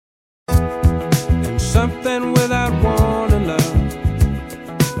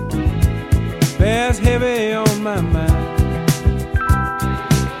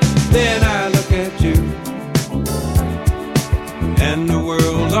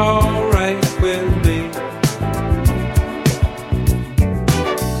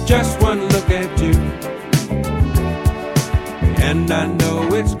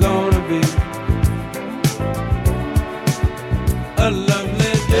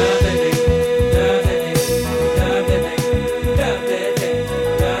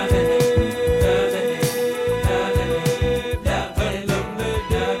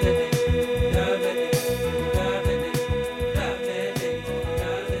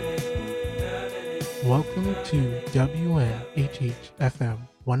Welcome to WNHHFM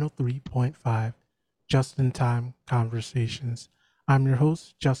 103.5 Just in Time Conversations. I'm your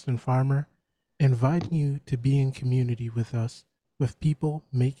host, Justin Farmer, inviting you to be in community with us, with people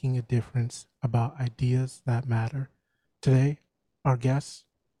making a difference about ideas that matter. Today, our guest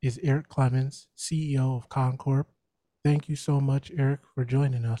is Erik Clemons, CEO of Concorp. Thank you so much, Erik, for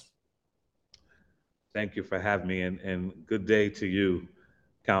joining us. Thank you for having me, and good day to you,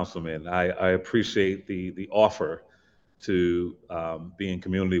 Councilman. I appreciate the offer to be in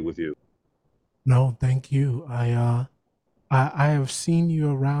community with you. No, thank you. I have seen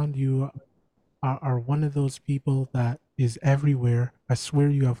you around. You are one of those people that is everywhere. I swear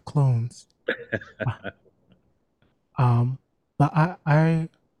you have clones. Um, but I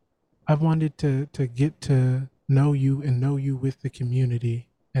wanted to get to know you and know you with the community.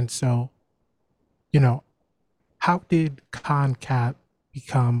 And so, you know, how did ConCat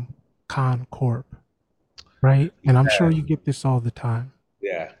become ConCorp, right? And I'm sure you get this all the time.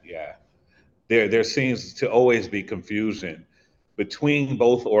 Yeah. There seems to always be confusion between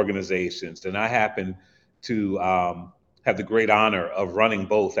both organizations, and I happen to have the great honor of running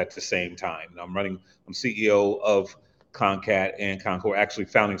both at the same time. And I'm CEO of Concat and Concord, actually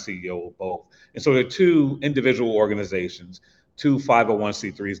founding CEO of both. And so they're two individual organizations, two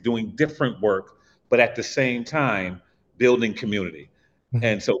 501c3s doing different work, but at the same time building community. Mhm.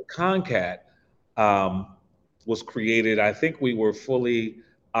 And so Concat um, was created. I think we were fully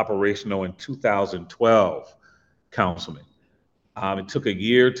operational in 2012, Councilman. It took a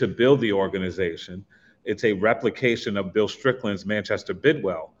year to build the organization. It's a replication of Bill Strickland's Manchester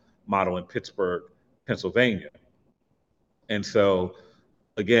Bidwell model in Pittsburgh, Pennsylvania. And so,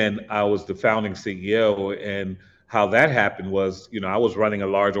 again, I was the founding CEO. And how that happened was, I was running a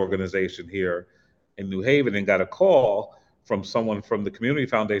large organization here in New Haven and got a call from someone from the Community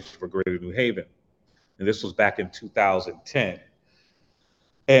Foundation for Greater New Haven. And this was back in 2010.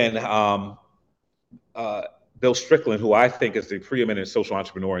 And uh, Bill Strickland, who I think is the preeminent social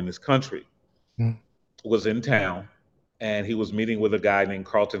entrepreneur in this country, Mhm. was in town and he was meeting with a guy named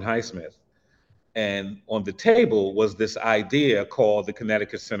Carlton Highsmith. And on the table was this idea called the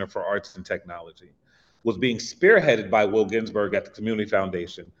Connecticut Center for Arts and Technology, was being spearheaded by Will Ginsburg at the Community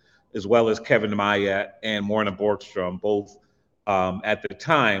Foundation, as well as Kevin Mayat and Morna Borgstrom, both at the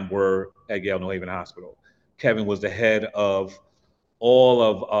time were at Yale New Haven Hospital. Kevin was the head of all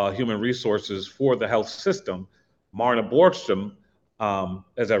of human resources for the health system. Marna Borgstrom,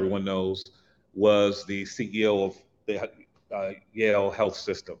 as everyone knows, was the CEO of the Yale Health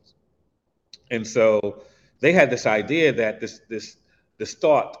Systems. And so they had this idea that this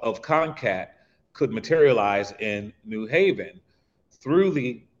thought of Concat could materialize in New Haven through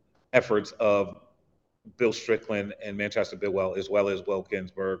the efforts of Bill Strickland and Manchester Bidwell, as well as Will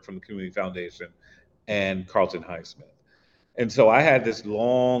Ginsburg from the Community Foundation and Carlton Highsmith. And so I had this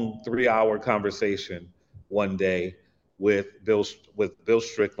long 3-hour conversation one day with Bill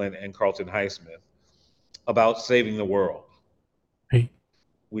Strickland and Carlton Highsmith about saving the world. Hey,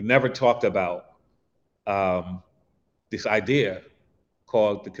 We never talked about um, this idea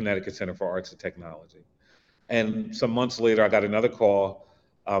called the Connecticut Center for Arts and Technology. And some months later, I got another call.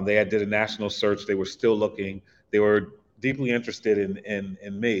 They had did a national search. They were still looking. They were deeply interested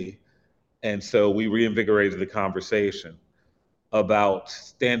in me. And so we reinvigorated the conversation about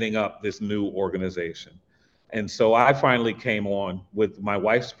standing up this new organization. And so I finally came on with my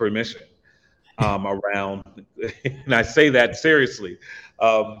wife's permission around, and I say that seriously.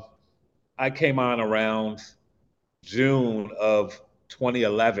 Um, I came on around June of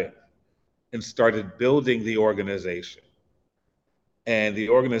 2011 and started building the organization. And the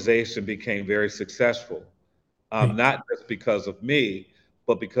organization became very successful, hey, not just because of me,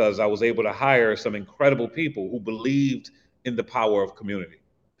 but because I was able to hire some incredible people who believed in the power of community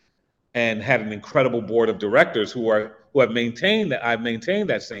and had an incredible board of directors who have maintained that I've maintained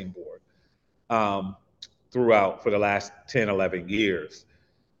that same board um, throughout for the last 10, 11 years.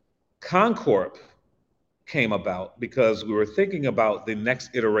 Concorp came about because we were thinking about the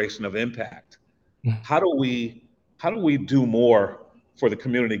next iteration of impact. mm, How do we how do we do more for the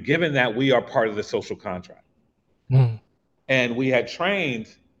community given that we are part of the social contract? mm, And we had trained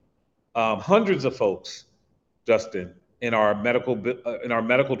hundreds of folks, Justin, in our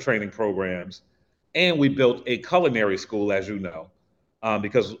medical training programs, and we built a culinary school, as you know,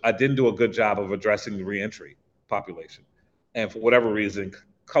 because I didn't do a good job of addressing the reentry population, and for whatever reason,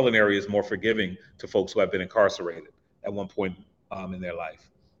 culinary is more forgiving to folks who have been incarcerated at one point in their life,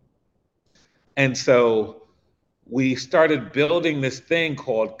 and so we started building this thing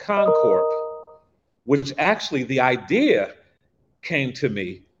called Concorp, which actually the idea came to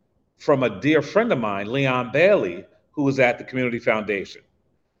me from a dear friend of mine, Leon Bailey, who was at the Community Foundation.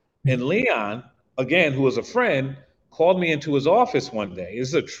 And Leon, again, who was a friend, called me into his office one day. This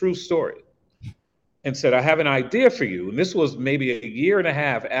is a true story. And said, I have an idea for you. And this was maybe a year and a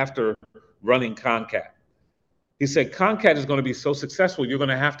half after running Concat. He said, Concat is going to be so successful, you're going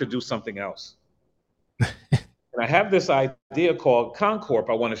to have to do something else. And I have this idea called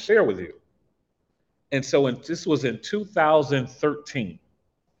Concorp I want to share with you. And so this was in 2013.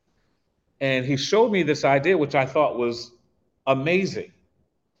 And he showed me this idea, which I thought was amazing.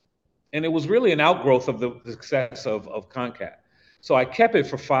 And it was really an outgrowth of the success of Concat. So I kept it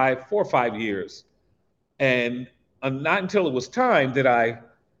for 4 or 5 years. And not until it was time did I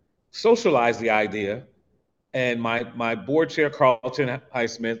socialize the idea. And my board chair, Carlton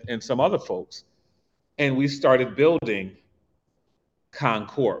Highsmith, and some other folks. And we started building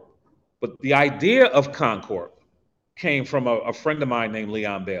Concorp. But the idea of Concorp came from a friend of mine named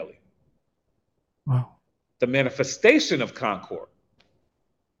Leon Bailey. Wow. The manifestation of Concorp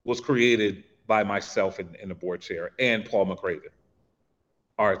was created by myself in the board chair and Paul McRaven,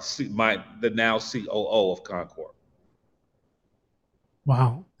 the now COO of Concorp.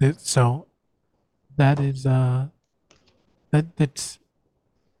 Wow. So that is that's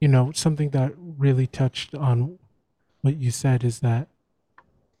something that really touched on what you said, is that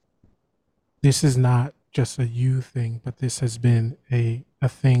this is not just a you thing, but this has been a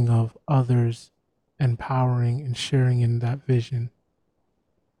thing of others empowering and sharing in that vision.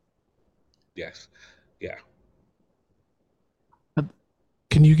 Yes. Yeah. Uh,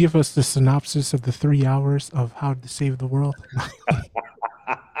 Can you give us the synopsis of the 3 hours of how to save the world?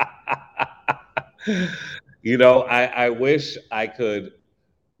 I wish I could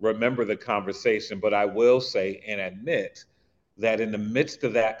remember the conversation, but I will say and admit that in the midst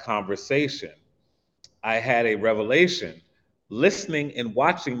of that conversation, I had a revelation listening and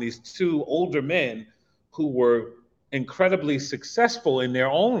watching these two older men who were incredibly successful in their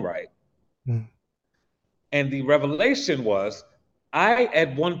own right. Mm, And the revelation was I,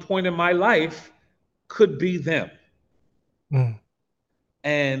 at one point in my life, could be them. mm,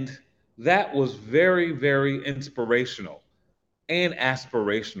 And that was very, very inspirational and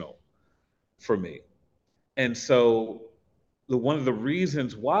aspirational for me. And so one of the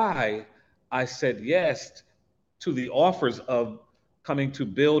reasons why I said yes to the offers of coming to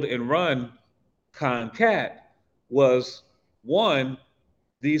build and run Concat was, one,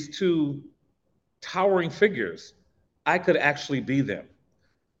 these two towering figures, I could actually be them.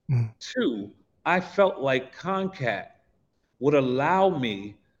 mm, Two, I felt like Concat would allow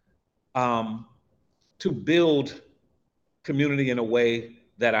me um, to build community in a way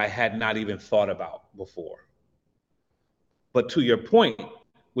that I had not even thought about before. But to your point,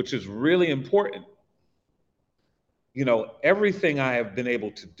 which is really important, everything I have been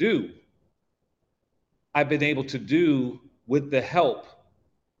able to do, I've been able to do with the help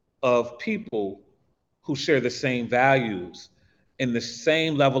of people who share the same values and the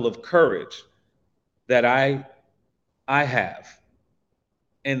same level of courage that I have.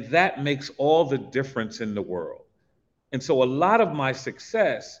 And that makes all the difference in the world. And so a lot of my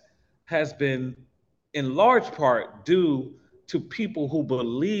success has been in large part due to people who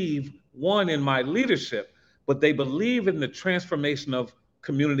believe, one, in my leadership, but they believe in the transformation of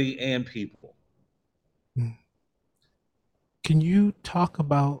community and people. mm. Can you talk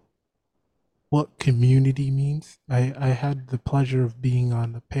about what community means? I had the pleasure of being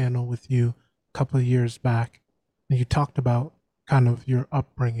on a panel with you a couple of years back, and you talked about kind of your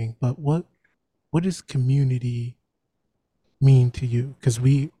upbringing, but what does community mean to you? Because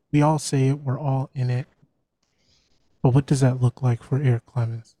we all say it, we're all in it, but what does that look like for Eric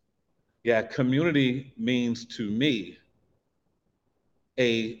Clemons? Yeah, community means to me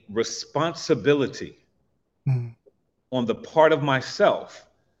a responsibility Mm, on the part of myself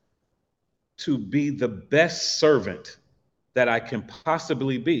to be the best servant that I can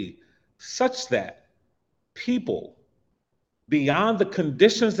possibly be, such that people, beyond the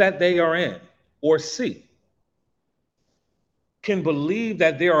conditions that they are in or see, can believe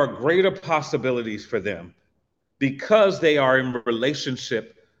that there are greater possibilities for them because they are in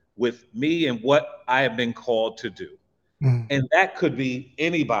relationship with me and what I have been called to do. mm, And that could be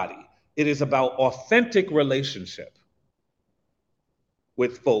anybody. It is about authentic relationship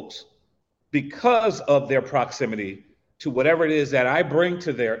with folks because of their proximity to whatever it is that I bring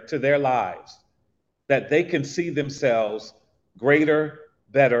to their lives, that they can see themselves greater,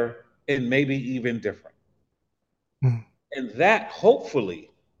 better, and maybe even different. mm, And that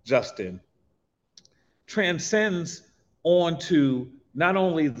hopefully, Justin, transcends onto not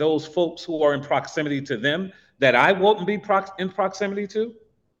only those folks who are in proximity to them that I won't be in proximity to,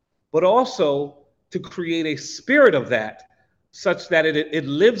 but also to create a spirit of that such that it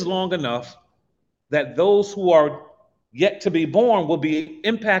lives long enough that those who are yet to be born will be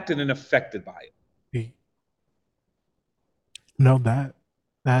impacted and affected by it. Hey, no, that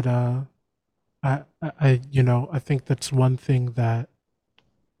I think that's one thing that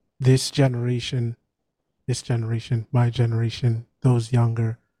this generation, my generation, those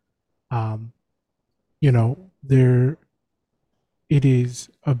younger, um, there it is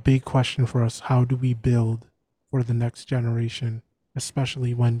a big question for us. How do we build for the next generation,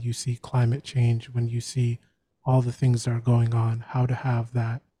 especially when you see climate change, when you see all the things that are going on, how to have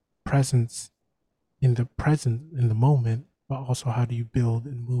that presence in the present, in the moment, but also how do you build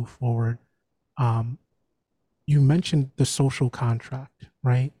and move forward? Um, you mentioned the social contract,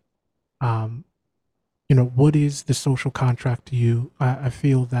 right? Um, what is the social contract to you? I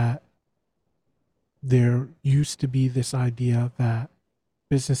feel that there used to be this idea that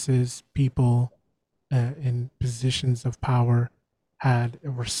businesses, people in positions of power had a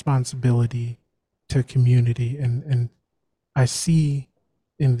responsibility to community. And I see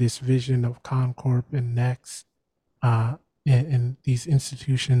in this vision of Concorp and Next and these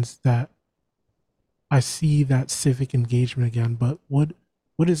institutions that I see that civic engagement again. But what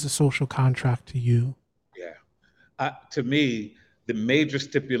is a social contract to you? Yeah. To me, the major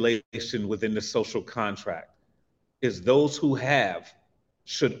stipulation within the social contract is those who have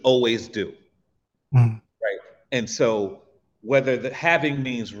should always do. Mm, Right. And so, whether the having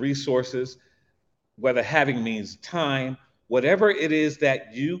means resources, whether having means time, whatever it is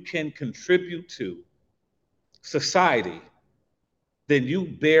that you can contribute to society, then you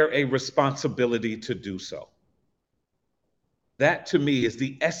bear a responsibility to do so. That to me is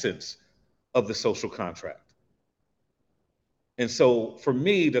the essence of the social contract. And so, for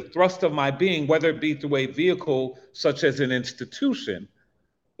me, the thrust of my being, whether it be through a vehicle such as an institution,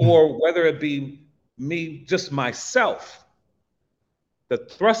 mm, or whether it be me, just myself, the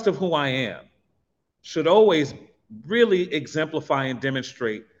thrust of who I am should always really exemplify and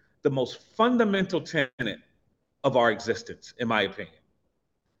demonstrate the most fundamental tenet of our existence, in my opinion,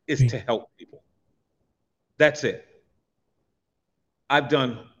 is mm, to help people. That's it. I've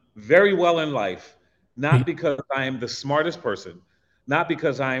done very well in life, not mm, because I am the smartest person, not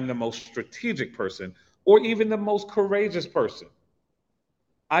because I am the most strategic person, or even the most courageous person.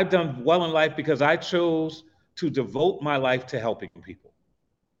 I've done well in life because I chose to devote my life to helping people.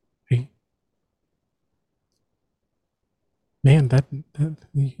 mm. Man, that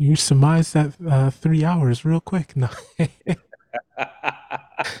you surmised that 3 hours real quick. No.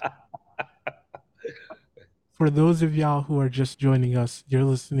 For those of y'all who are just joining us, you're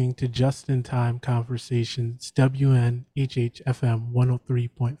listening to Just in Time Conversations, WNHHFM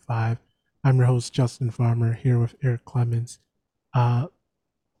 103.5. I'm your host, Justin Farmer, here with Eric Clemons. Uh,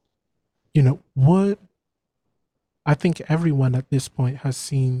 what I think everyone at this point has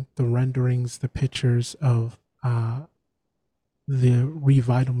seen the renderings, the pictures of the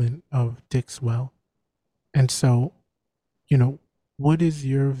revitlement of Dixwell. And so, you know, what is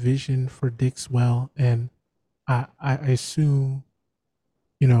your vision for Dixwell? And I assume,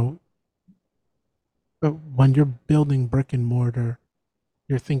 you know, when you're building brick and mortar,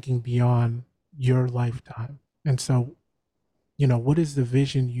 you're thinking beyond your lifetime. And so, what is the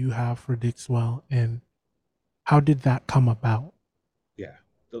vision you have for Dixwell and how did that come about? Yeah.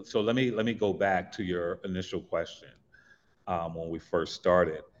 So let me go back to your initial question when we first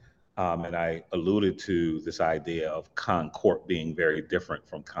started, and I alluded to this idea of Concord being very different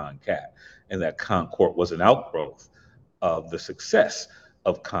from Concat, and that Concord was an outgrowth of the success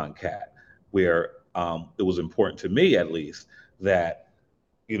of Concat, where it was important to me, at least, that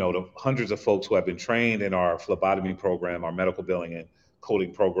the hundreds of folks who have been trained in our phlebotomy program, our medical billing and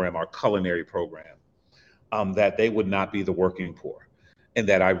coding program, our culinary program, that they would not be the working poor. And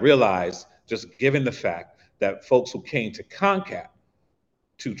that I realized, just given the fact that folks who came to CONCAT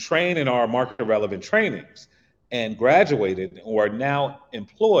to train in our market relevant trainings and graduated or are now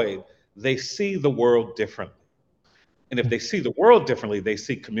employed, they see the world differently. And if they see the world differently, they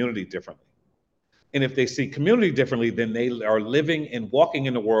see community differently. And if they see community differently, then they are living and walking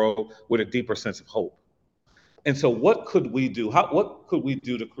in the world with a deeper sense of hope. And so, what could we do? What could we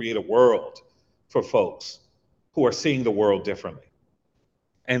do to create a world for folks who are seeing the world differently?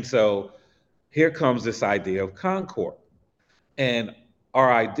 And so, here comes this idea of Concord. And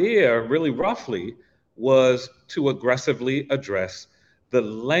our idea, really roughly, was to aggressively address the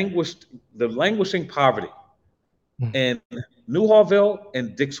languishing poverty Mm, in Newhallville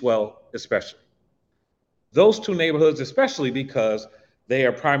and Dixwell, especially. Those two neighborhoods, especially because they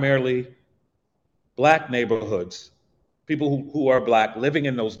are primarily Black neighborhoods, people who are Black living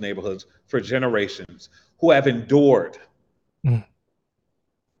in those neighborhoods for generations, who have endured mm,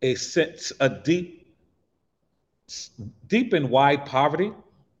 a deep and wide poverty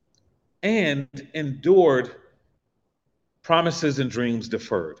and endured promises and dreams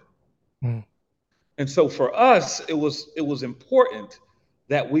deferred. mm, And so for us, it was important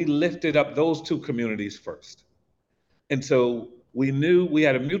that we lifted up those two communities first. And so we knew we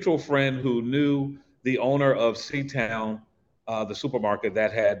had a mutual friend who knew the owner of Seatown, the supermarket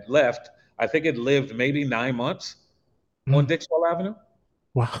that had left. I think it lived maybe 9 months on mm. Dixwell Avenue.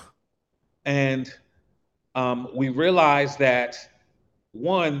 Wow. And we realized that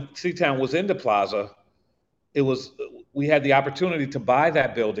one, Seatown was in the plaza. It was We had the opportunity to buy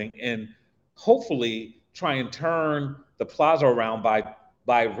that building and hopefully try and turn the plaza around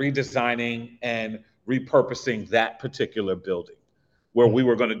by redesigning and repurposing that particular building where Mm, we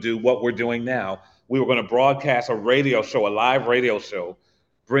were going to do what we're doing now. We were going to broadcast a radio show, a live radio show,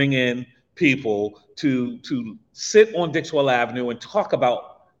 bring in people to sit on Dixwell Avenue and talk about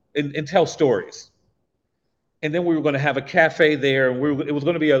and tell stories. And then we were going to have a cafe there, and it was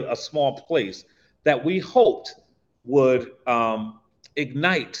going to be a small place that we hoped would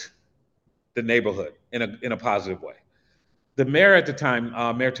ignite the neighborhood in a positive way. The mayor at the time,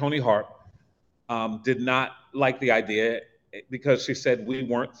 Mayor Tony Hart, did not like the idea because she said we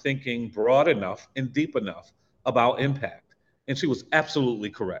weren't thinking broad enough and deep enough about impact. And she was absolutely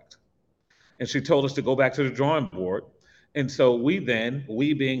correct. And she told us to go back to the drawing board. And so we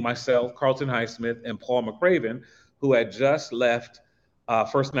being myself, Carlton Highsmith, and Paul McRaven, who had just left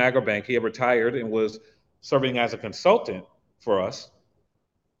First Niagara Bank, he had retired and was serving as a consultant for us.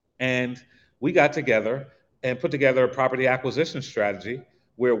 And we got together and put together a property acquisition strategy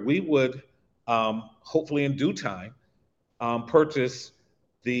where we would, hopefully in due time, purchase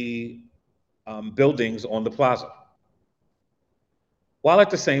the buildings on the plaza. While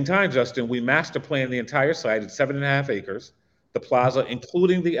at the same time, Justin, we master planned the entire site at 7.5 acres, the plaza,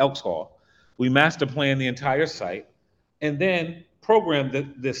 including the Elks Hall. We master planned the entire site and then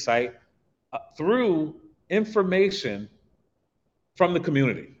programmed this site through information from the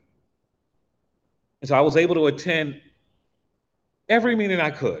community. And so I was able to attend every meeting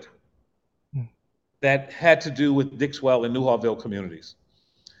I could mm, that had to do with Dixwell and Newhallville communities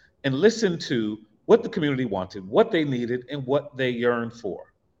and listen to what the community wanted, what they needed, and what they yearned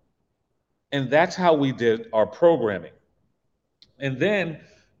for. And that's how we did our programming. And then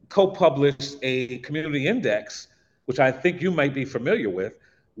co-published a community index, which I think you might be familiar with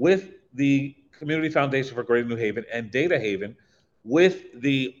the Community Foundation for Greater New Haven and Data Haven, with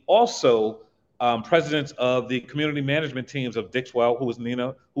the also presidents of the community management teams of Dixwell, who was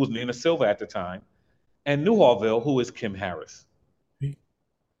Nina Silva at the time, and Newhallville, who is Kim Harris. See?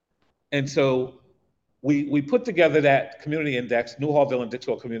 And so we put together that community index, Newhallville and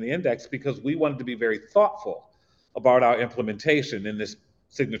Dixwell Community Index, because we wanted to be very thoughtful about our implementation in this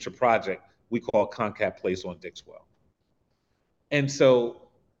signature project we call Concat Place on Dixwell. And so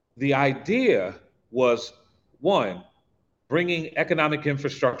the idea was, one, bringing economic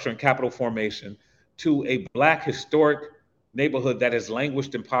infrastructure and capital formation to a Black historic neighborhood that has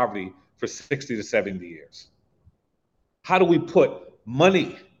languished in poverty for 60 to 70 years. How do we put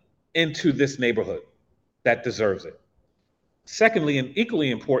money into this neighborhood that deserves it? Secondly, and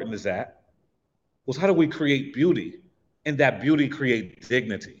equally important as that, was how do we create beauty and that beauty create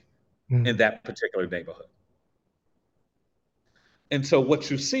dignity Mm, in that particular neighborhood? And so what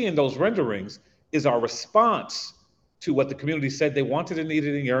you see in those renderings is our response to what the community said they wanted and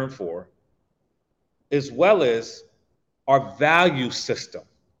needed and yearned for, as well as our value system,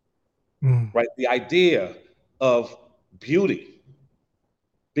 mm, right? The idea of beauty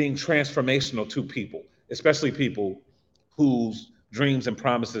being transformational to people, especially people whose dreams and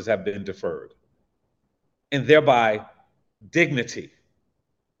promises have been deferred, and thereby dignity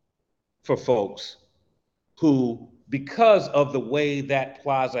for folks who, because of the way that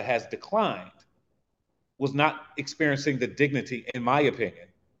plaza has declined, was not experiencing the dignity, in my opinion,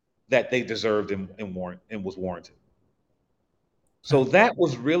 that they deserved and was warranted. So that's, that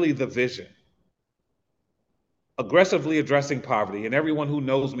was really the vision. Aggressively addressing poverty, and everyone who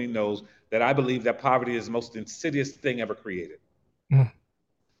knows me knows that I believe that poverty is the most insidious thing ever created. mm,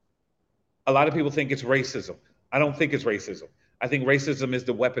 A lot of people think it's racism. I don't think it's racism. I think racism is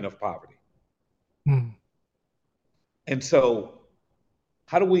the weapon of poverty. mm, And so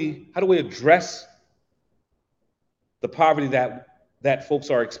how do we address the poverty that folks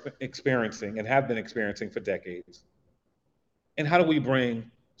are experiencing and have been experiencing for decades? And how do we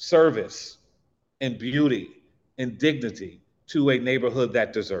bring service and beauty and dignity to a neighborhood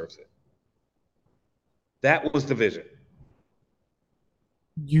that deserves it? That was the vision.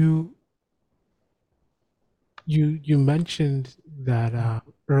 You you mentioned that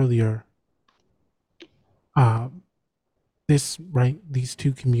earlier. Uh, this right, these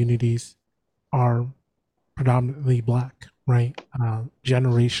two communities are predominantly black, right?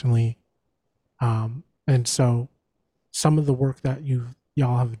 Generationally, and so some of the work that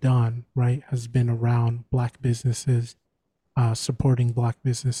y'all have done, right, has been around black businesses, supporting black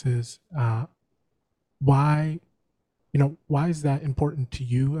businesses. Why, why is that important to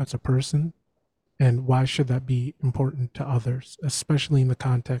you as a person, and why should that be important to others, especially in the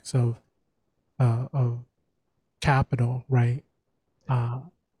context of capital, right? Yeah, Uh,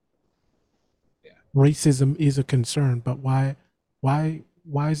 yeah, Racism is a concern, but why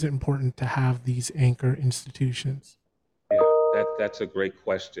is it important to have these anchor institutions? yeah. That's a great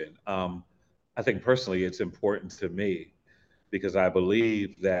question. I think personally, it's important to me because I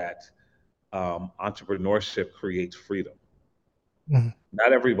believe that entrepreneurship creates freedom. Mm,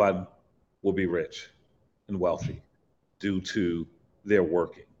 Not everyone will be rich and wealthy due to their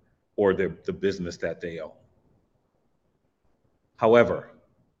working or the business that they own. However,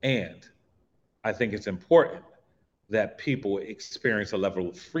 and I think it's important that people experience a level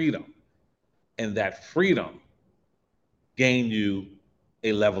of freedom, and that freedom gain you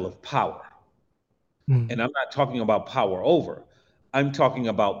a level of power. mm, And I'm not talking about power over, I'm talking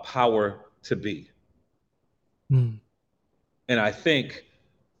about power to be. mm, And I think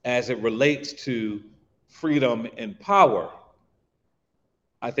as it relates to freedom and power,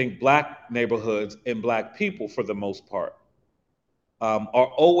 I think black neighborhoods and black people, for the most part, are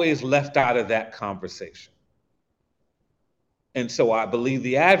always left out of that conversation. And so I believe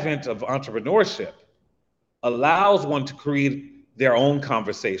the advent of entrepreneurship allows one to create their own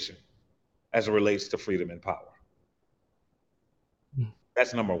conversation as it relates to freedom and power. mm,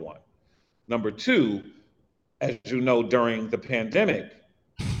 That's number one. Number two, as you know, during the pandemic,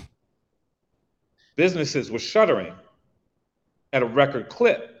 businesses were shuttering at a record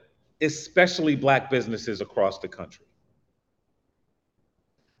clip, especially black businesses across the country.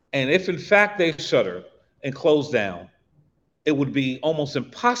 And if in fact they shuttered and closed down, it would be almost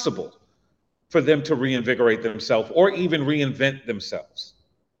impossible for them to reinvigorate themselves or even reinvent themselves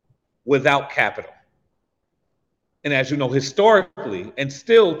without capital. And as you know, historically and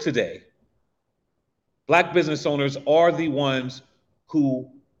still today, black business owners are the ones who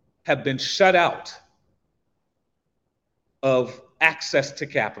have been shut out of access to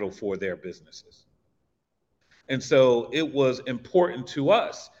capital for their businesses. And so it was important to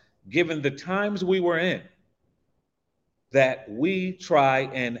us, given the times we were in, that we try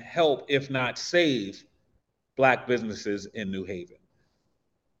and help, if not save, black businesses in New Haven.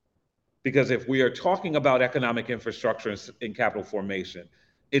 Because if we are talking about economic infrastructure and capital formation,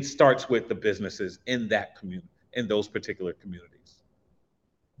 it starts with the businesses in that community, in those particular communities.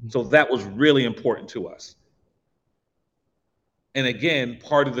 mm. So that was really important to us. And again,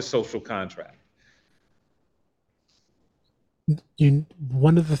 part of the social contract.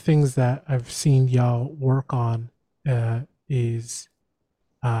 One of the things that I've seen y'all work on is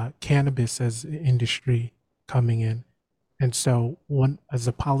cannabis as an industry coming in. And so, one as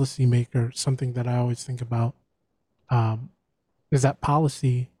a policymaker, something that I always think about um, is that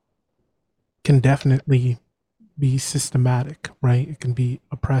policy can definitely be systematic, right? It can be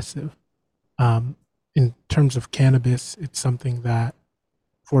oppressive. Um, in terms of cannabis, it's something that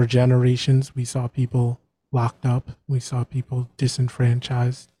for generations we saw people locked up, we saw people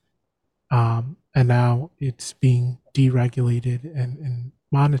disenfranchised, and now it's being deregulated and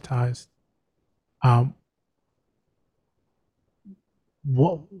monetized. Um,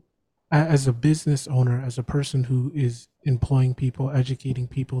 what as a business owner, as a person who is employing people, educating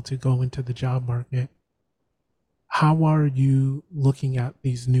people to go into the job market, how are you looking at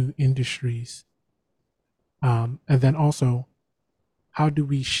these new industries? And then also, how do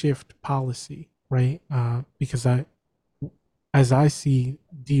we shift policy, right? Because as I see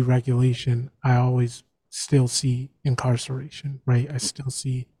deregulation, I always still see incarceration, right? I still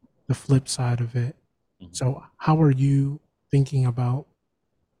see the flip side of it. Mhm. So, how are you thinking about,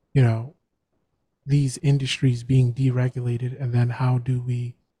 you know, these industries being deregulated, and then how do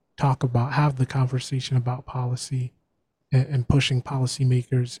we have the conversation about policy and pushing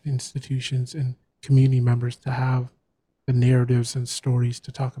policymakers, institutions, and community members to have the narratives and stories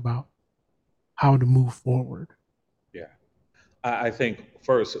to talk about how to move forward. Yeah. I think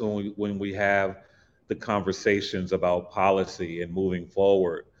first, when we have the conversations about policy and moving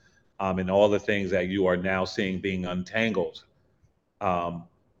forward, and all the things that you are now seeing being untangled um,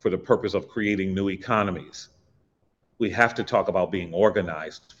 for the purpose of creating new economies, we have to talk about being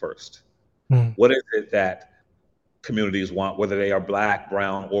organized first. Mm, What is it that communities want, whether they are black,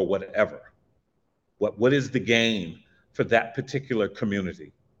 brown, or whatever. What is the gain for that particular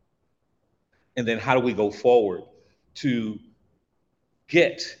community? And then how do we go forward to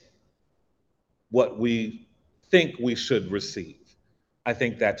get what we think we should receive? I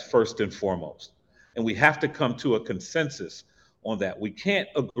think that's first and foremost. And we have to come to a consensus on that. We can't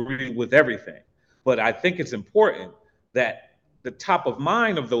agree with everything, but I think it's important that the top of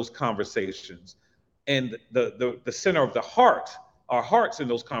mind of those conversations and the center of the heart, our hearts in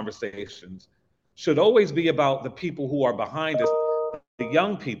those conversations, should always be about the people who are behind us, the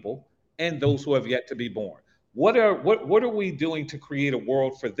young people, and those who have yet to be born. What are we doing to create a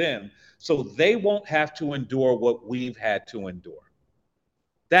world for them so they won't have to endure what we've had to endure?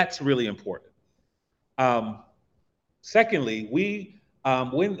 That's really important. Um, Secondly, we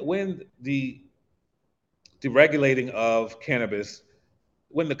when the deregulating of cannabis,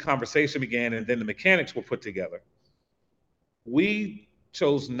 when the conversation began, and then the mechanics were put together, we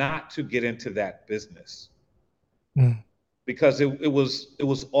chose not to get into that business Mm, because it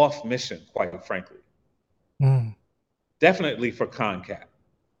was off mission, quite frankly. mm, Definitely for CONCAT.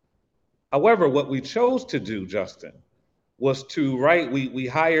 However, what we chose to do, Justin, was to write. We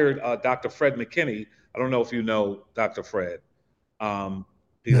hired Dr. Fred McKinney. I don't know if you know Dr. Fred. Um,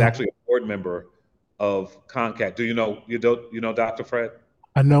 he's no, actually a board member of CONCAT. Do you know Dr. Fred?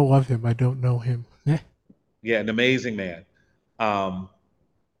 I know of him. I don't know him. Yeah, an amazing man, um,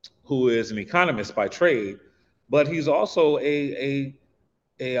 who is an economist by trade, but he's also a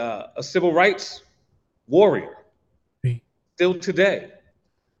civil rights warrior Eh, still today.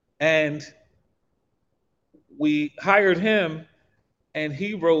 And we hired him, and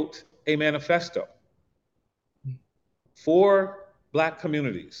he wrote a manifesto mm, for Black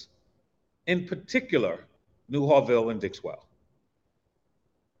communities, in particular Newhallville and Dixwell.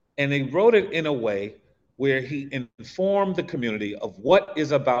 And he wrote it in a way where he informed the community of what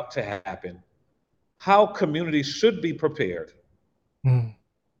is about to happen, how communities should be prepared, mm,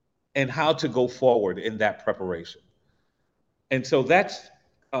 and how to go forward in that preparation. And so that's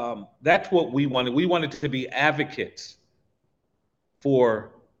what we wanted. We wanted to be advocates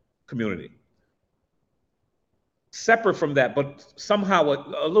for community. Separate from that, but somehow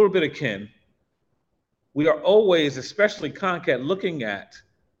a little bit akin, we are always, especially Concat, looking at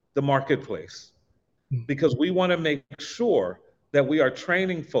the marketplace mm, because we want to make sure that we are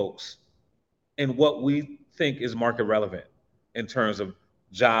training folks in what we think is market relevant in terms of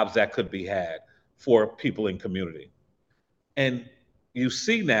jobs that could be had for people in community. And you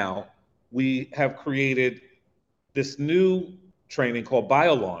see now we have created this new training called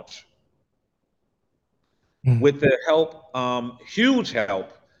BioLaunch mm, with the help, huge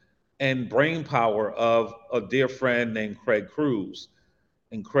help and brain power of a dear friend named Craig Cruz.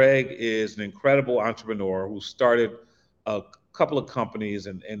 And Craig is an incredible entrepreneur who started a couple of companies,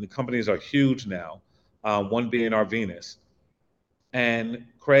 and the companies are huge now, one being our Venus. And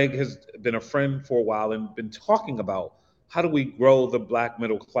Craig has been a friend for a while and been talking about how do we grow the Black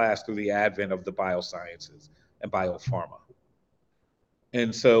middle class through the advent of the biosciences and biopharma.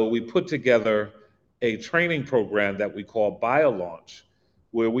 And so we put together a training program that we call BioLaunch,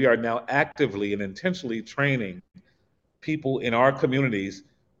 where we are now actively and intentionally training people in our communities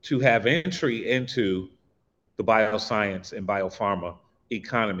to have entry into the bioscience and biopharma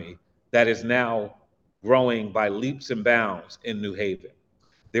economy that is now growing by leaps and bounds in New Haven.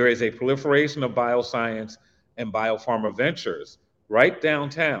 There is a proliferation of bioscience and biopharma ventures right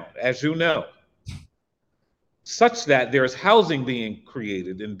downtown, as you know, such that there's housing being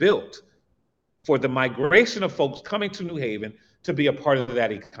created and built for the migration of folks coming to New Haven to be a part of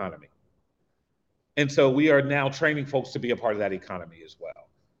that economy. And so we are now training folks to be a part of that economy as well.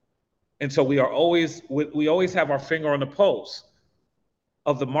 And so we always have our finger on the pulse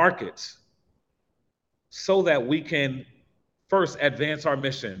of the markets so that we can first advance our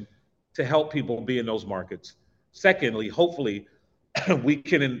mission to help people be in those markets. Secondly, hopefully, we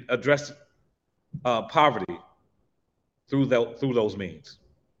can address poverty through those means.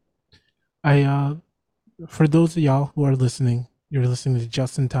 I For those of y'all who are listening, you're listening to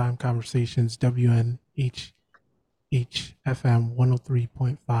Just in Time Conversations, WNHHFM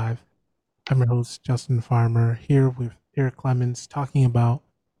 103.5. I'm your host, Justin Farmer, here with Eric Clemons, talking about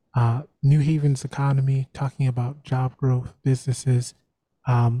New Haven's economy, talking about job growth, businesses.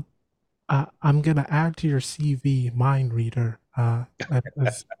 Um, I'm going to add to your CV mind reader.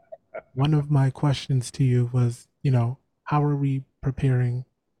 As one of my questions to you was, how are we preparing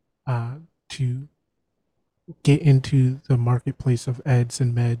uh, to get into the marketplace of eds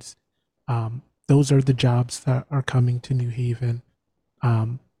and meds? Those are the jobs that are coming to New Haven.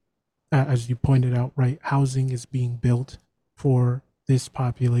 Um, as you pointed out, right, housing is being built for this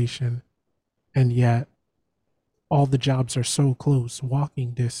population, and yet all the jobs are so close,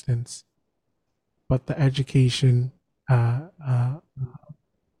 walking distance, but the education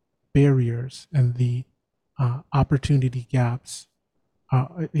barriers and the opportunity gaps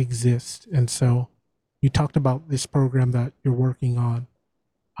exist. And so you talked about this program that you're working on.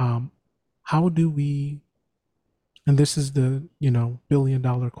 Um, how do we, and this is the, $1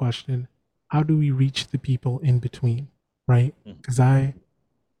 billion question, how do we reach the people in between, right? Mhm. Because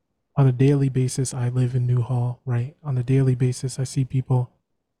on a daily basis, I live in Newhall, right? On a daily basis, I see people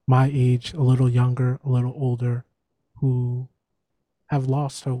my age, a little younger, a little older, who have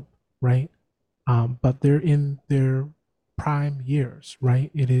lost hope, right? But they're in their prime years,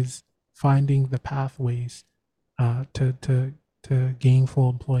 right? It is finding the pathways to gainful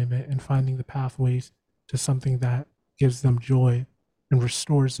employment and finding the pathways to something that gives them joy and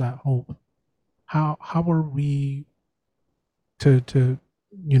restores that hope. How are we to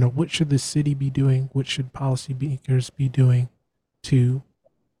what should the city be doing? What should policymakers be doing to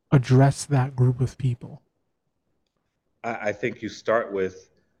address that group of people? I think you start with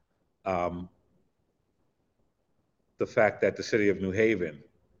um, the fact that the city of New Haven,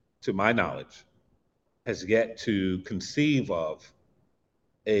 to my knowledge, has yet to conceive of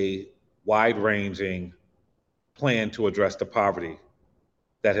a wide ranging plan to address the poverty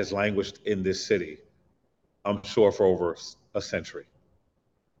that has languished in this city, I'm sure, for over a century.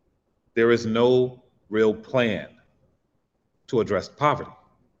 There is no real plan to address poverty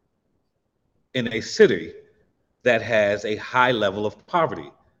in a city that has a high level of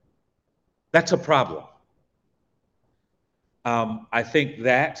poverty. That's a problem. Um, I think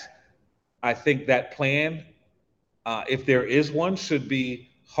that I think that plan, if there is one, should be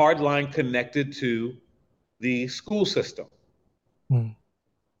hardline connected to the school system. Mm,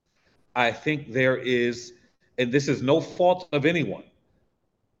 I think there is, and this is no fault of anyone.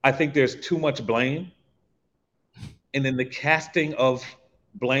 I think there's too much blame, and in the casting of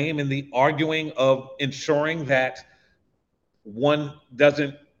blame and the arguing of ensuring that one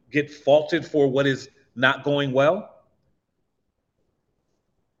doesn't get faulted for what is not going well,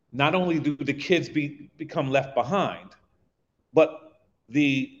 not only do the kids become left behind, but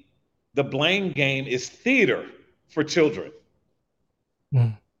the the blame game is theater for children.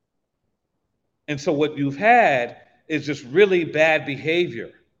 mm, And so what you've had is just really bad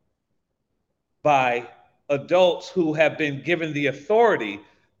behavior by adults who have been given the authority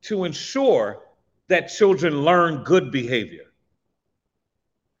to ensure that children learn good behavior.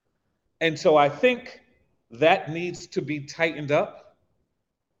 And so I think that needs to be tightened up.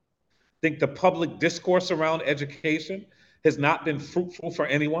 I think the public discourse around education has not been fruitful for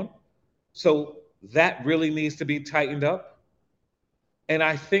anyone. So that really needs to be tightened up. And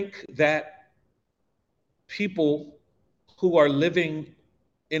I think that people who are living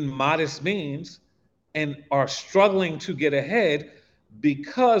in modest means and are struggling to get ahead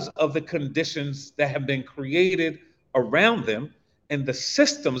because of the conditions that have been created around them and the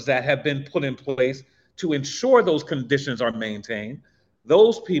systems that have been put in place to ensure those conditions are maintained,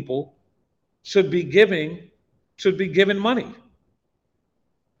 those people should be giving should be given money.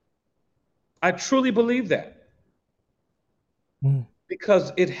 I truly believe that mm,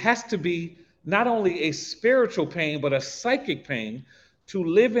 because it has to be not only a spiritual pain but a psychic pain to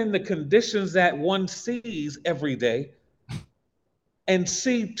live in the conditions that one sees every day and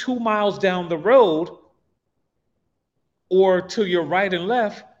see 2 miles down the road or to your right and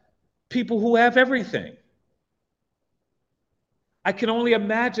left people who have everything. I can only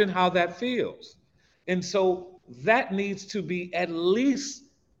imagine how that feels. And so that needs to be at least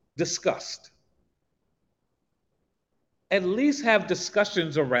discussed, at least have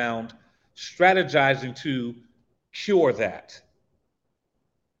discussions around strategizing to cure that.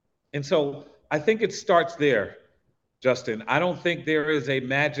 And so I think it starts there, Justin. I don't think there is a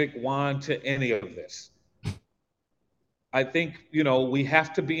magic wand to any of this. I think, we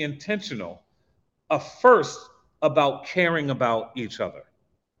have to be intentional first about caring about each other.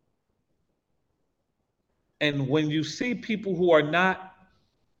 And when you see people who are not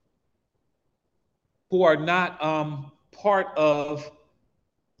part of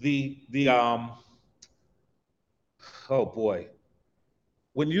the oh boy,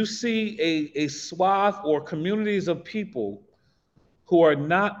 when you see a swath or communities of people who are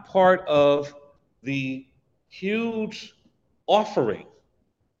not part of the huge offering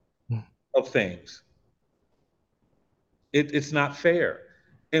mm, of things, it's not fair.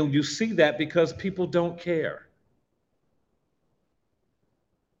 And you see that because people don't care.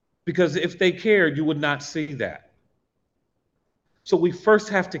 Because if they cared, you would not see that. So we first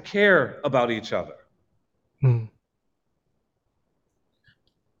have to care about each other. Mm.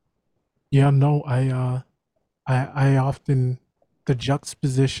 Yeah, no, I often the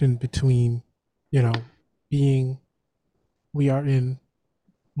juxtaposition between, you know, being we are in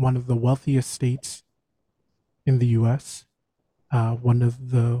one of the wealthiest states in the US. One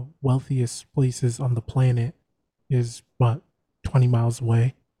of the wealthiest places on the planet is what 20 miles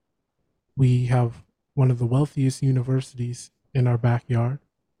away. We have one of the wealthiest universities in our backyard.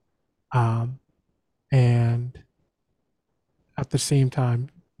 Um, and at the same time,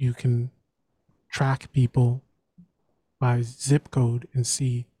 you can track people by zip code and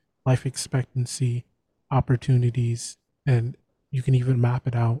see life expectancy, opportunities, and you can even map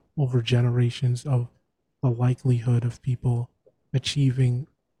it out over generations of the likelihood of people achieving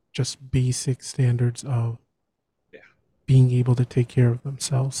just basic standards of Yeah, being able to take care of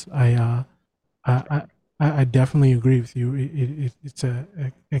themselves. that's right. I, I definitely agree with you. It's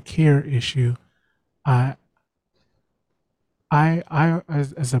a care issue. I,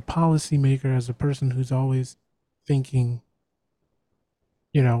 as a policymaker, as a person who's always thinking,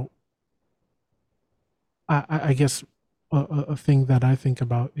 you know, I guess a thing that I think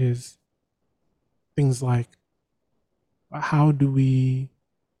about is things like how do we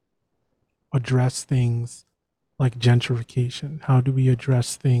address things like gentrification? How do we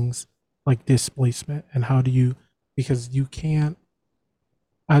address things like displacement? And how do you, because you can't,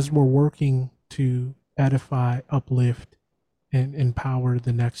 as we're working to edify, uplift, and empower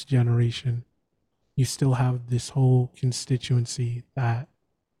the next generation, you still have this whole constituency that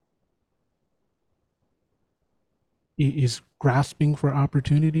is grasping for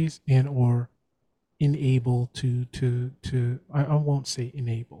opportunities and or unable to I won't say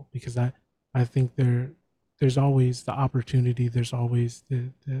enable because I think there's always the opportunity, there's always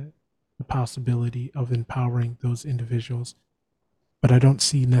the possibility of empowering those individuals, but I don't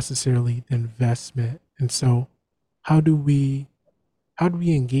see necessarily the investment. And so how do we how do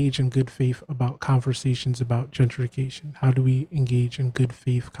we engage in good faith about conversations about gentrification? How do we engage in good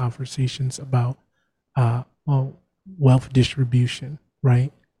faith conversations about well, wealth distribution,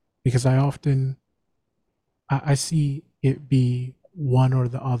 right? Because I see it be one or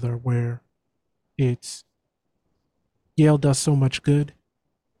the other where it's Yale does so much good.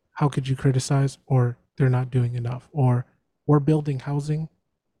 How could you criticize? Or they're not doing enough. Or we're building housing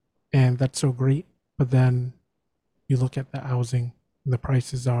and that's so great. But then you look at the housing and the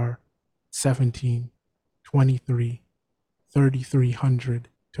prices are 17, 23, 3,300,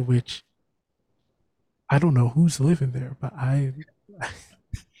 to which I don't know who's living there, but I,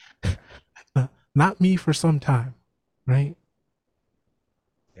 not me for some time, right?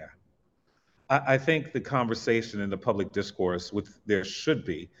 Yeah. I think the conversation in the public discourse, which there should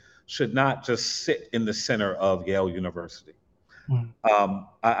be, should not just sit in the center of Yale University. Mm,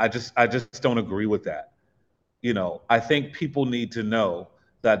 I just don't agree with that. I think people need to know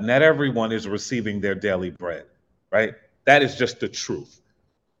that not everyone is receiving their daily bread, right? That is just the truth.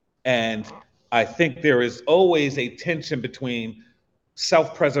 And I think there is always a tension between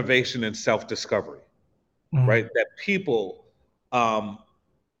self preservation and self discovery, right? mm, That people um,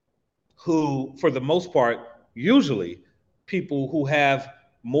 who, for the most part, usually people who have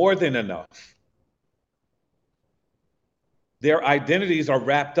more than enough, their identities are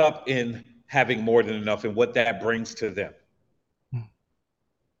wrapped up in having more than enough and what that brings to them. mm,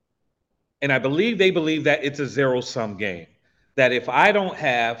 And I believe they believe that it's a zero sum game. That if I don't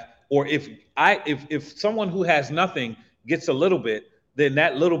have, or if someone who has nothing gets a little bit, then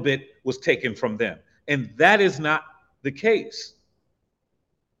that little bit was taken from them. And that is not the case.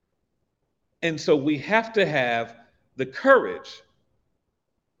 And so we have to have the courage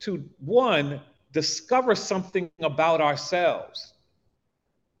to, one, discover something about ourselves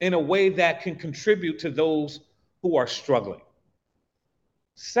in a way that can contribute to those who are struggling.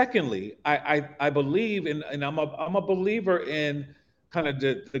 Secondly, I believe in, and I'm a believer in kind of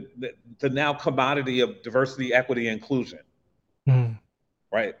the now commodity of diversity, equity, inclusion, mm,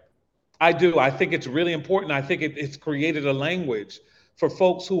 right? I do. I think it's really important. I think it's created a language for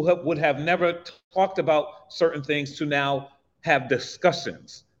folks who would have never talked about certain things to now have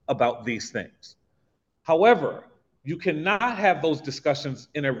discussions about these things. However, you cannot have those discussions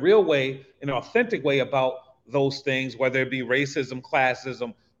in a real way, in an authentic way about those things, whether it be racism,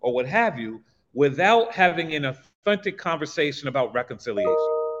 classism, or what have you, without having an authentic conversation about reconciliation.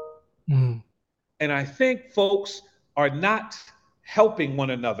 mm, And I think folks are not helping one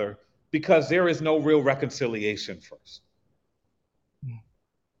another because there is no real reconciliation first, mm,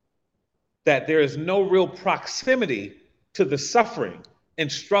 that there is no real proximity to the suffering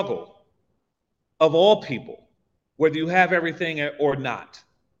and struggle of all people, whether you have everything or not.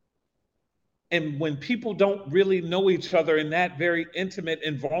 And when people don't really know each other in that very intimate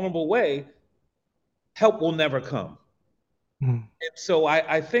and vulnerable way, help will never come. mm, And so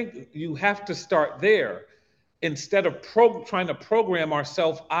I think you have to start there instead of trying to program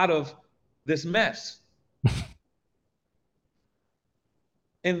ourselves out of this mess.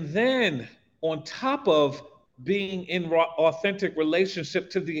 And then on top of being in authentic relationship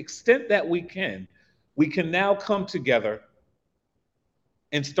to the extent that we can now come together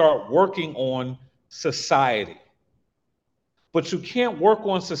and start working on society. But you can't work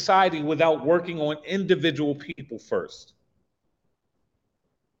on society without working on individual people first,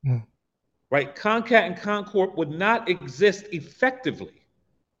 mm, right? Concat and Concord would not exist effectively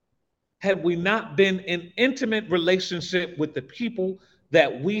had we not been in intimate relationship with the people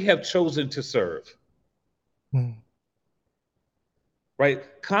that we have chosen to serve, mm,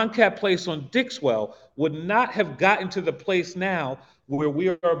 right? Concat Place on Dixwell would not have gotten to the place now where we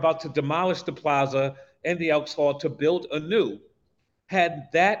are about to demolish the plaza and the Elks Hall to build anew had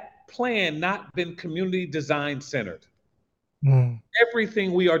that plan not been community design centered. mm,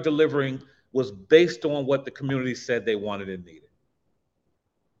 Everything we are delivering was based on what the community said they wanted and needed.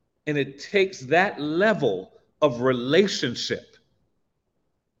 And it takes that level of relationship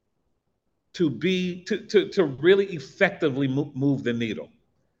to really effectively move the needle.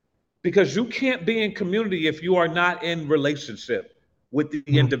 Because you can't be in community if you are not in relationship with the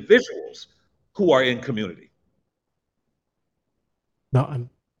mm. individuals who are in community. No,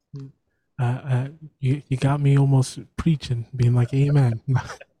 you got me almost preaching, being like, "Amen."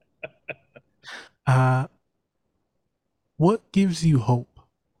 uh, what gives you hope?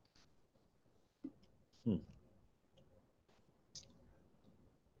 Hmm.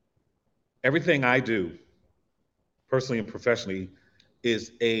 Everything I do, personally and professionally,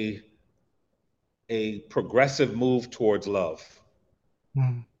 is a progressive move towards love.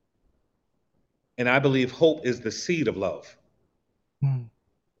 Mm, And I believe hope is the seed of love. mm,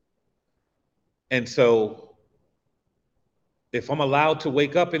 And so if I'm allowed to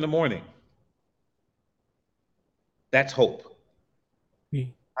wake up in the morning, that's hope.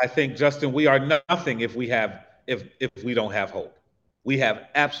 we- I think, Justin, we are nothing if we don't have hope. We have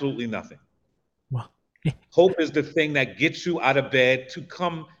absolutely nothing. well, Hope is the thing that gets you out of bed to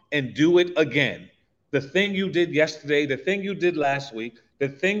come and do it again. The thing you did yesterday, the thing you did last week, the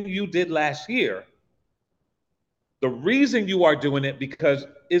thing you did last year, the reason you are doing it because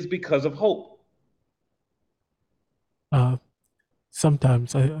of hope. uh,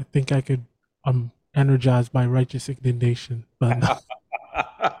 sometimes I think I could. I'm energized by righteous indignation, but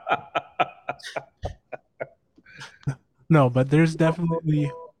no, but there's definitely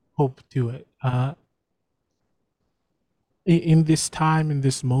hope to it. In this time, in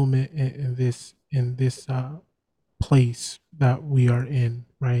this moment, in this place that we are in,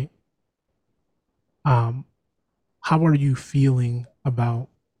 right? Um, how are you feeling about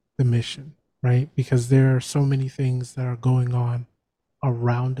the mission, right? Because there are so many things that are going on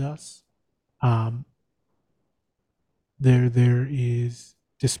around us. Um, there is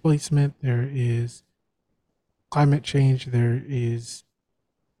displacement, there is climate change, there is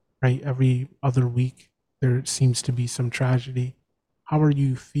right every other week there seems to be some tragedy. How are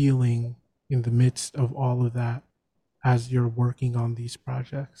you feeling in the midst of all of that as you're working on these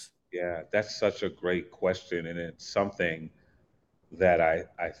projects? Yeah, that's such a great question. And it's something that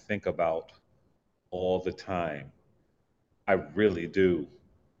I think about all the time. I really do.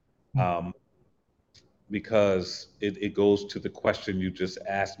 Mm, Um, because it goes to the question you just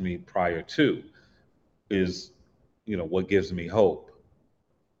asked me prior to is, what gives me hope?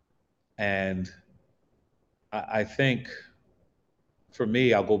 And I think for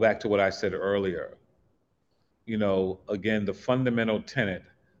me, I'll go back to what I said earlier. Again, the fundamental tenet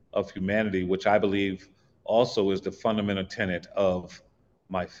of humanity, which I believe also is the fundamental tenet of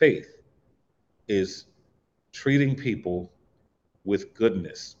my faith, is treating people with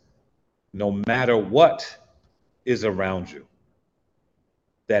goodness, no matter what is around you.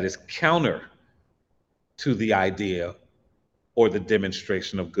 That is counter to the idea or the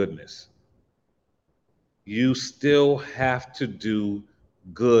demonstration of goodness. You still have to do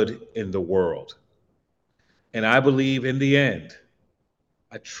good in the world. And I believe in the end,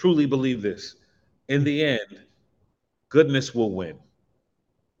 I truly believe this, in mm, the end, goodness will win.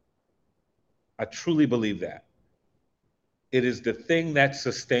 I truly believe that. It is the thing that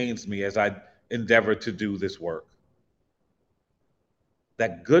sustains me as I endeavor to do this work.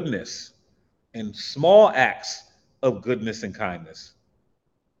 That goodness and small acts of goodness and kindness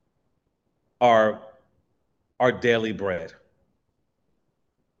are our daily bread.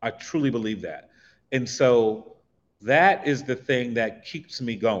 I truly believe that. And so That is the thing that keeps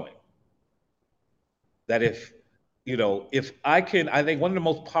me going. That if I can, I think one of the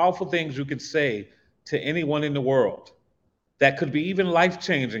most powerful things you can say to anyone in the world that could be even life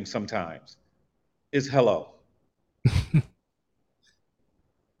changing sometimes is hello.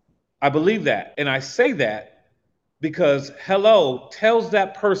 I believe that. And I say that because hello tells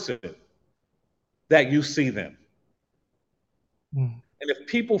that person that you see them. Mm, And if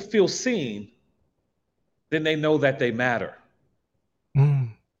people feel seen, then they know that they matter, mm,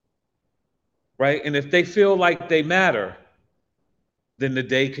 right? And if they feel like they matter, then the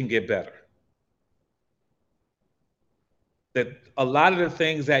day can get better. That a lot of the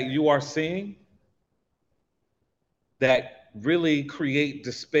things that you are seeing that really create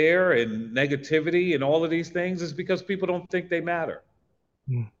despair and negativity and all of these things is because people don't think they matter.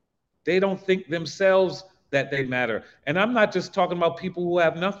 mm, They don't think themselves that they matter. And I'm not just talking about people who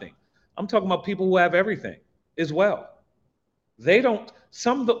have nothing. I'm talking about people who have everything as well. They don't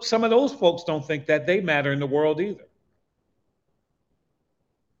some of those folks don't think that they matter in the world either.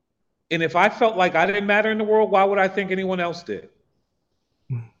 And if I felt like I didn't matter in the world, why would I think anyone else did?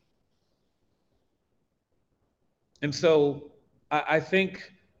 mm, And so I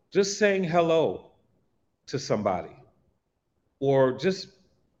think just saying hello to somebody or just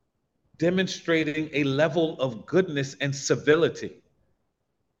demonstrating a level of goodness and civility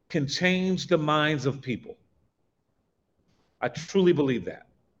can change the minds of people. I truly believe that.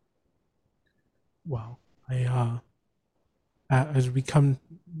 Well, as we come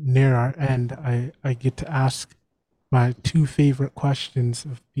near our end, I get to ask my two favorite questions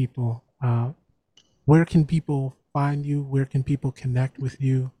of people. Where can people find you? Where can people connect with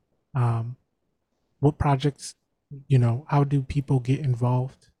you? Um, what projects, how do people get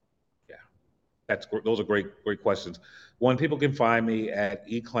involved? Yeah, those are great questions. One, people can find me at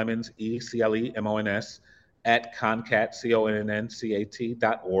eClemons, ECLEMONS, at concat,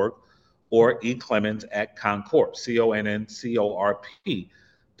 CONNCAT.org, or eClemons at Concorp,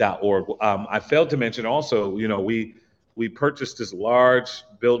 CONNCORP.org. I failed to mention also, we purchased this large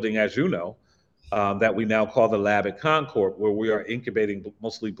building, as you know, that we now call the Lab at Concorp, where we are incubating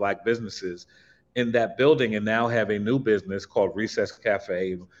mostly Black businesses in that building, and now have a new business called Recess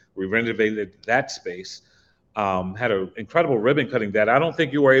Cafe. We renovated that space. Had an incredible ribbon cutting that I don't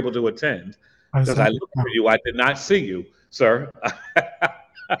think you were able to attend I was because I at looked for you. I did not see you, sir.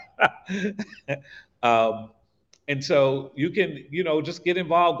 um, and so you can, just get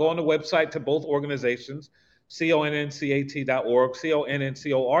involved. Go on the website to both organizations, CONNCAT.org,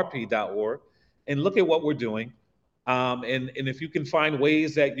 CONNCORP.org, and look at what we're doing. And if you can find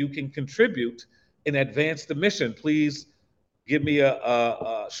ways that you can contribute and advance the mission, please give me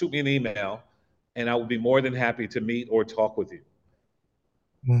shoot me an email, and I will be more than happy to meet or talk with you.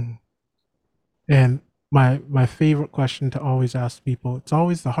 Mm. And my favorite question to always ask people, it's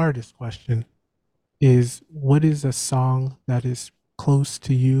always the hardest question, is what is a song that is close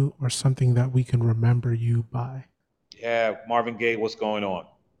to you or something that we can remember you by? Yeah, Marvin Gaye, what's going on?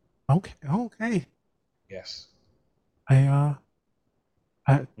 Okay, okay. Yes. I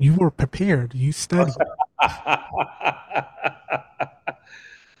you were prepared. You studied.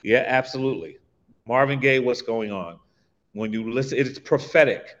 Yeah, absolutely. Marvin Gaye, what's going on? When you listen, it's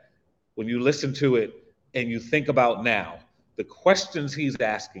prophetic. When you listen to it and you think about now, the questions he's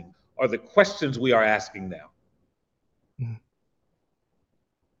asking are the questions we are asking now. Mm.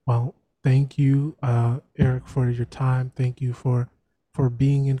 Well, thank you, Eric, for your time. Thank you for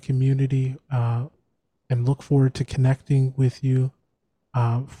being in community, and look forward to connecting with you.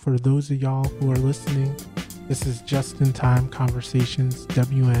 For those of y'all who are listening, this is Just in Time Conversations,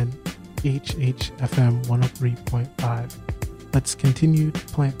 WNHHFM 103.5. Let's continue to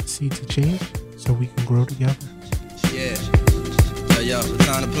plant the seeds of change so we can grow together. Yeah. Yo, what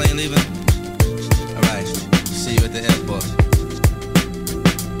time the plane leaving? Alright, see you at the airport.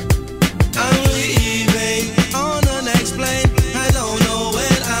 I'm leaving on the next plane. I don't know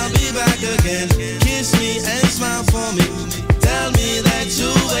when I'll be back again. Kiss me and smile for me. Tell me that you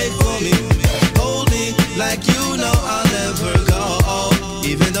wait for me. Hold me like you know I'll never go.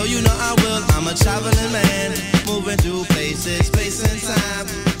 Even though you know I will, I'm a traveling man. Moving through places, space and time.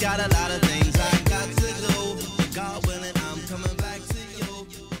 Got a lot of things